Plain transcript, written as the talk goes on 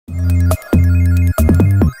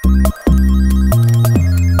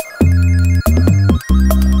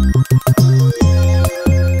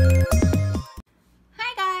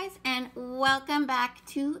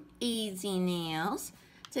Fancy Nails.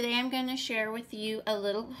 Today I'm going to share with you a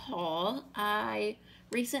little haul. I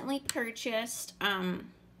recently purchased the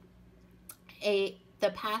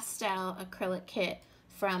pastel acrylic kit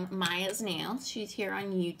from Maya's Nails. She's here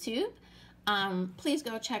on YouTube. Please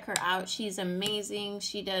go check her out. She's amazing.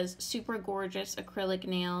 She does super gorgeous acrylic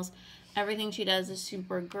nails. Everything she does is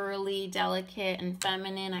super girly, delicate, and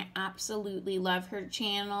feminine. I absolutely love her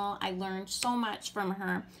channel. I learned so much from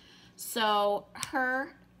her. So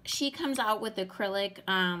she comes out with acrylic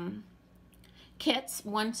kits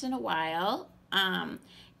once in a while,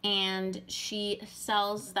 and she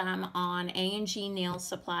sells them on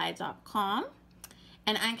a&gnailsupply.com.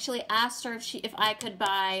 And I actually asked her if I could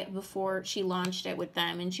buy before she launched it with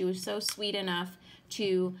them, and she was so sweet enough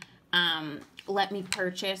to let me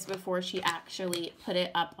purchase before she actually put it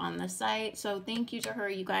up on the site. So thank you to her.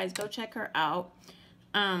 You guys go check her out.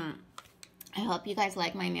 I hope you guys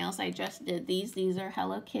like my nails. I just did these. These are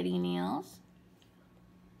Hello Kitty nails.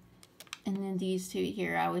 And then these two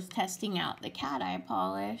here, I was testing out the cat eye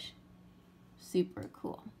polish. Super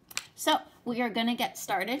cool. So we are gonna get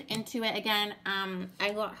started into it. Again,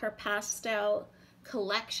 I got her pastel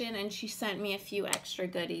collection and she sent me a few extra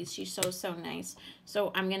goodies. She's so nice.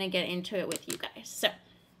 So I'm gonna get into it with you guys. So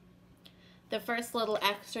the first little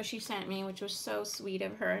extra she sent me, which was so sweet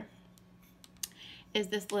of her, is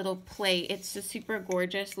this little plate. It's a super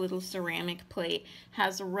gorgeous little ceramic plate.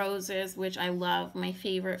 Has roses, which I love, my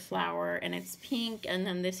favorite flower, and it's pink, and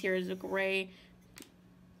then this here is a gray.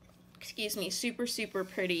 Excuse me, super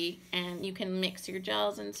pretty, and you can mix your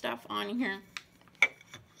gels and stuff on here,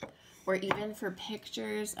 or even for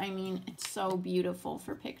pictures. I mean, it's so beautiful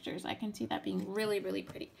for pictures. I can see that being really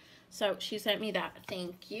pretty. So she sent me that.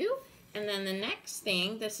 Thank you. And then the next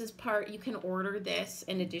thing, this is part, you can order this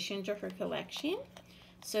in addition to her collection.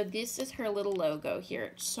 So this is her little logo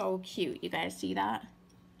here. It's so cute. You guys see that?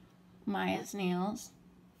 Maya's Nails.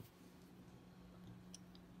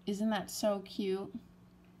 Isn't that so cute?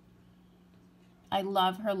 I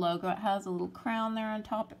love her logo. It has a little crown there on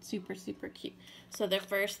top. It's super cute. So the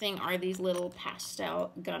first thing are these little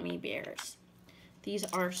pastel gummy bears. These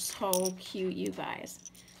are so cute, you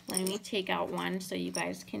guys. Let me take out one so you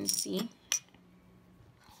guys can see.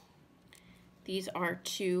 These are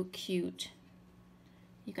too cute.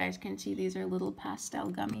 You guys can see these are little pastel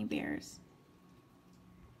gummy bears.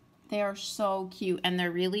 They are so cute, and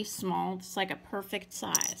they're really small. It's like a perfect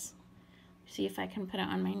size. See if I can put it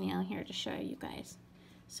on my nail here to show you guys.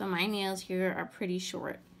 So my nails here are pretty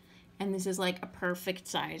short, and this is like a perfect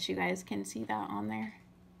size. You guys can see that on there.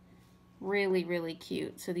 Really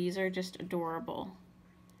cute. So these are just adorable.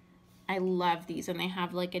 I love these, and they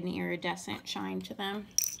have like an iridescent shine to them.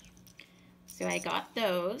 So I got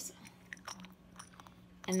those.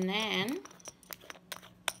 And then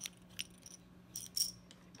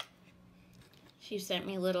she sent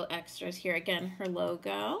me little extras here. Again, her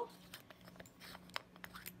logo.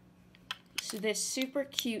 So this super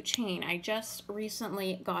cute chain. I just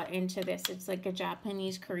recently got into this. It's like a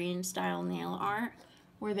Japanese Korean style nail art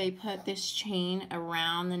where they put this chain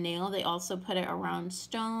around the nail. They also put it around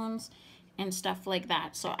stones and stuff like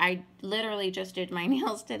that. So I literally just did my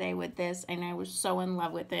nails today with this, and I was so in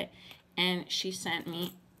love with it. And she sent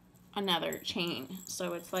me another chain.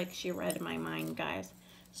 So it's like she read my mind, guys.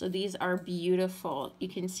 So these are beautiful. You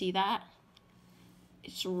can see that?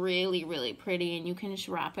 It's really pretty, and you can just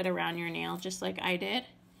wrap it around your nail just like I did.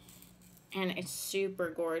 And it's super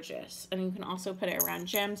gorgeous. And you can also put it around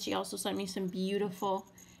gems. She also sent me some beautiful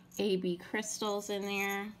AB crystals in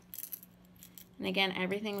there. And again,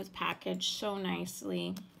 everything was packaged so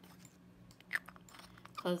nicely.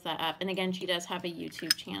 Close that up. And again, she does have a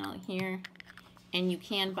YouTube channel here. And you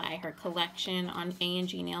can buy her collection on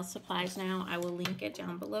A&G Nail Supplies now. I will link it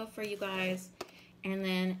down below for you guys. And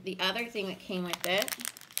then the other thing that came with it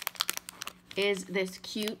is this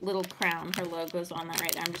cute little crown. Her logo's on that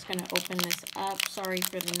right there. I'm just going to open this up. Sorry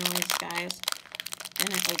for the noise, guys. I'm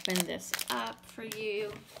going to open this up for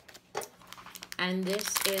you. And this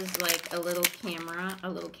is like a little crown.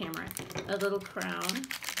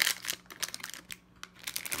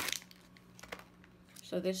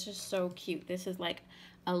 So this is so cute. This is like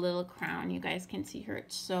a little crown. You guys can see her.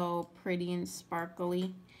 It's so pretty and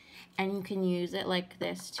sparkly. And you can use it like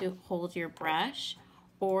this to hold your brush,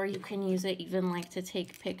 or you can use it even like to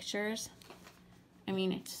take pictures. I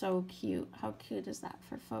mean, it's so cute. How cute is that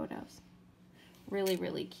for photos?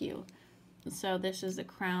 Really cute. So this is the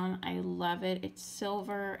crown. I love it. It's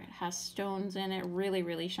silver. It has stones in it.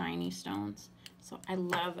 Really shiny stones. So I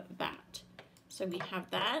love that. So we have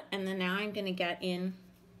that, and then now I'm going to get in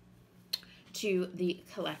to the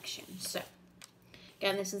collection. So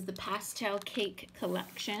again, this is the pastel cake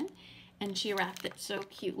collection, And she wrapped it so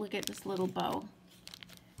cute. Look at this little bow.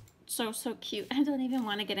 So cute. I don't even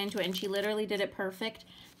want to get into it. And she literally did it perfect.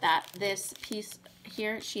 That this piece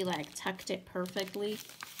here, she like tucked it perfectly.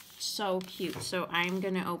 So cute. So I'm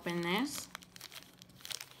going to open this.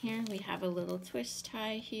 Here we have a little twist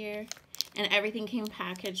tie here. And everything came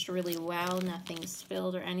packaged really well. Nothing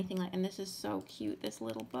spilled or anything like. And this is so cute, this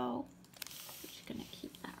little bow. I'm just going to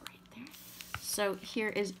keep that right there. So here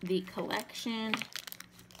is the collection.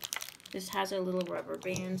 This has a little rubber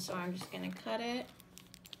band, so I'm just going to cut it.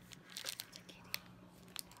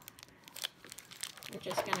 I'm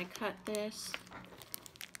just going to cut this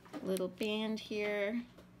little band here.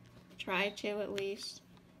 Try to at least,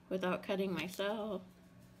 without cutting myself.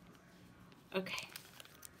 Okay.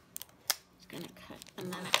 Just going to cut,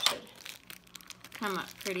 and then it should come up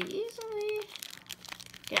pretty easily.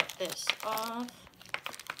 Get this off.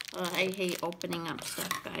 Oh, I hate opening up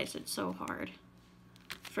stuff, guys. It's so hard.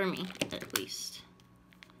 For me, at least.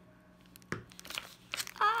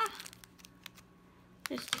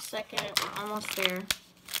 Just a second, we're almost there.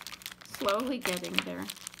 Slowly getting there.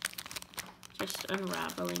 Just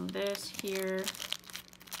unraveling this here.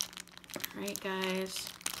 Alright, guys.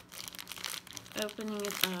 Opening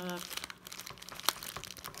it up.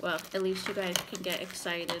 Well, at least you guys can get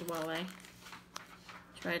excited while I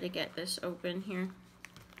try to get this open here.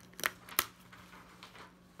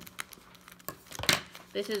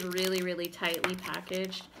 This is really, really tightly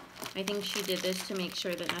packaged. I think she did this to make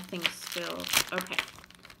sure that nothing spills. Okay,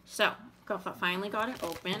 so finally got it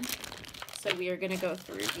open. So we are gonna go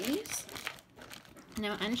through these.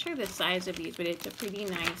 Now, unsure the size of these, but it's a pretty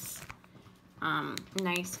nice,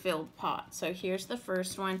 nice filled pot. So here's the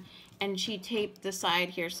first one, and she taped the side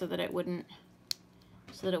here so that it wouldn't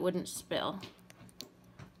spill.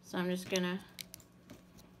 So I'm just gonna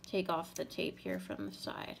take off the tape here from the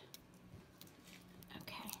side.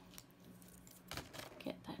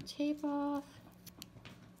 Get that tape off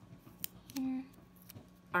here.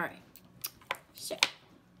 All right, so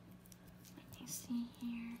let me see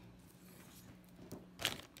here.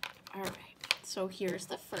 All right, so here's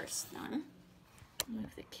the first one.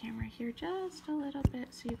 Move the camera here just a little bit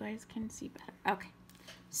so you guys can see better. Okay,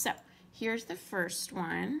 so here's the first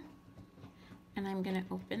one, and I'm gonna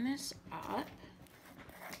open this up.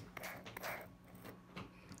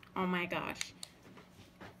 Oh my gosh.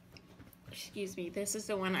 Excuse me, this is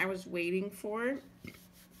the one I was waiting for.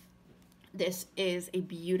 This is a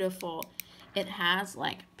beautiful, it has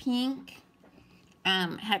like pink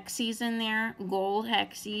hexes in there, gold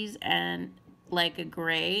hexes, and like a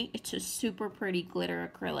gray. It's a super pretty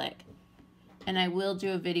glitter acrylic. And I will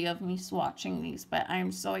do a video of me swatching these, but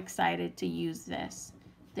I'm so excited to use this.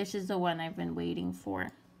 This is the one I've been waiting for.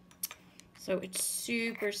 So it's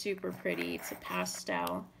super, super pretty. It's a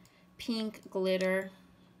pastel pink glitter.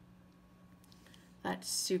 That's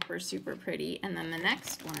super, super pretty. And then the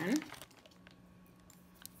next one.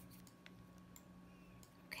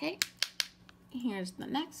 Okay, here's the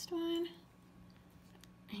next one.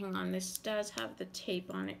 Hang on, this does have the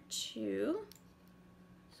tape on it too.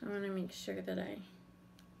 So I want to make sure that I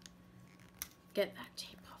get that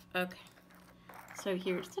tape off. Okay, so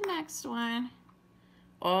here's the next one.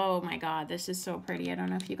 Oh my God, this is so pretty. I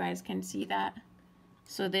don't know if you guys can see that.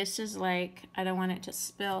 So this is like, I don't want it to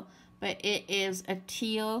spill, but it is a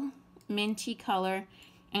teal minty color,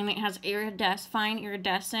 and it has fine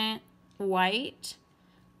iridescent white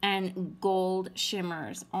and gold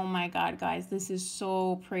shimmers. Oh my God, guys, this is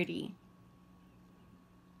so pretty.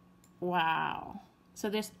 Wow.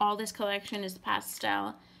 So all this collection is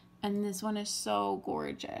pastel, and this one is so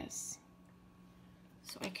gorgeous.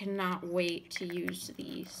 So I cannot wait to use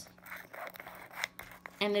these.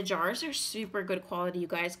 And the jars are super good quality, you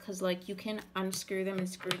guys, because like you can unscrew them and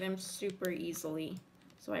screw them super easily.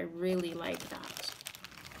 So I really like that.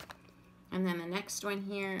 And then the next one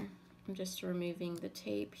here, I'm just removing the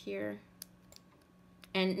tape here.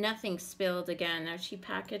 And nothing spilled again. Now she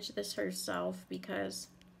packaged this herself because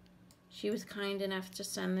she was kind enough to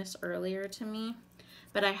send this earlier to me.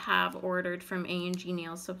 But I have ordered from A&G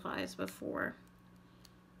Nail Supplies before.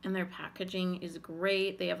 And their packaging is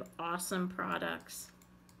great. They have awesome products.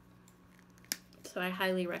 So I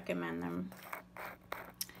highly recommend them,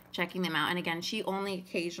 checking them out. And again, she only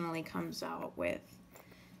occasionally comes out with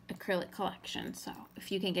acrylic collection. So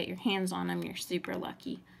if you can get your hands on them, you're super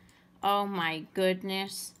lucky. Oh my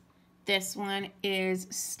goodness. This one is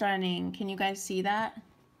stunning. Can you guys see that?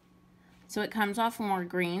 So it comes off more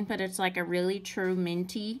green, but it's like a really true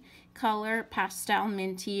minty color, pastel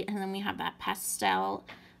minty. And then we have that pastel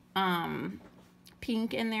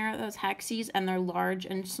pink in there, those hexes, and they're large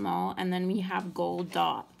and small, and then we have gold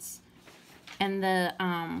dots. And the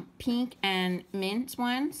pink and mint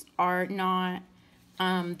ones are not,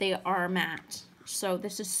 they are matte. So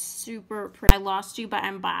this is super pretty. I lost you, but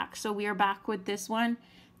I'm back. So we are back with this one.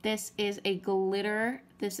 This is a glitter.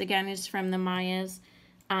 This again is from the Maya's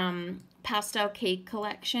pastel cake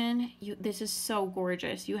collection. This is so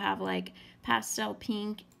gorgeous. You have like pastel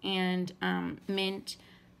pink and mint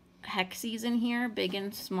hexes in here, big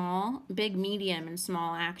and small, big, medium, and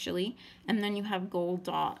small actually. And then you have gold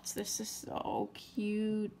dots. This is so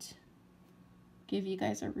cute. Give you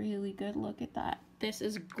guys a really good look at that. This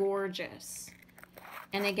is gorgeous.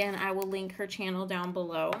 And again, I will link her channel down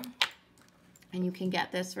below. And you can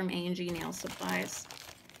get this from A&G Nail Supplies.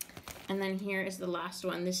 And then here is the last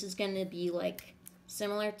one. This is going to be like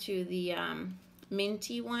similar to the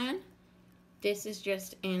minty one. This is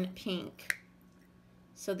just in pink.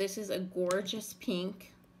 So this is a gorgeous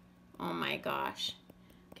pink. Oh my gosh.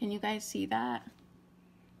 Can you guys see that?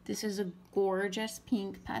 This is a gorgeous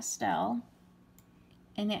pink pastel.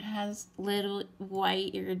 And it has little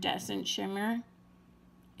white iridescent shimmer.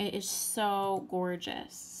 It is so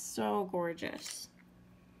gorgeous. So gorgeous.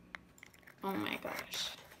 Oh my gosh.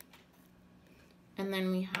 And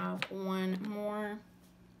then we have one more.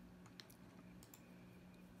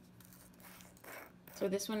 So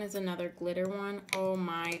this one is another glitter one. Oh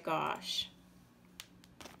my gosh.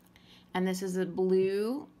 And this is a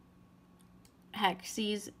blue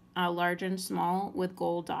hexes, large and small with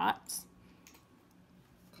gold dots.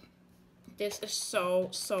 This is so,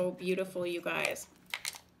 so beautiful, you guys.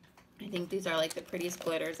 I think these are like the prettiest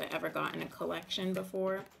glitters I ever got in a collection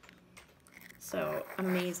before. So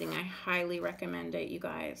amazing. I highly recommend it, you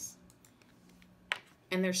guys.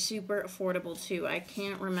 And they're super affordable too. I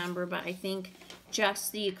can't remember, but I think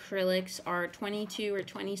just the acrylics are $22 or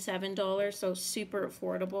 $27, so super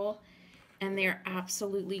affordable. And they're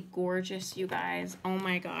absolutely gorgeous, you guys. Oh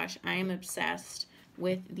my gosh, I am obsessed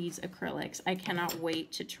with these acrylics. I cannot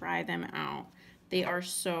wait to try them out. They are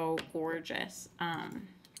so gorgeous.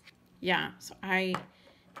 Yeah, so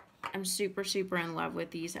I'm super, super in love with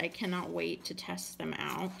these. I cannot wait to test them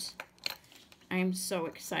out. I'm so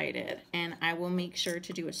excited, and I will make sure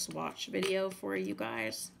to do a swatch video for you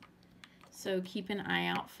guys. So keep an eye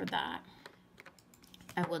out for that.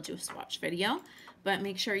 I will do a swatch video, but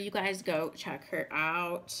make sure you guys go check her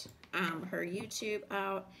out, her YouTube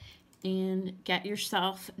out, and get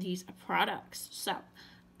yourself these products. So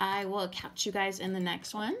I will catch you guys in the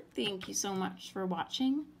next one. Thank you so much for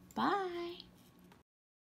watching. Bye.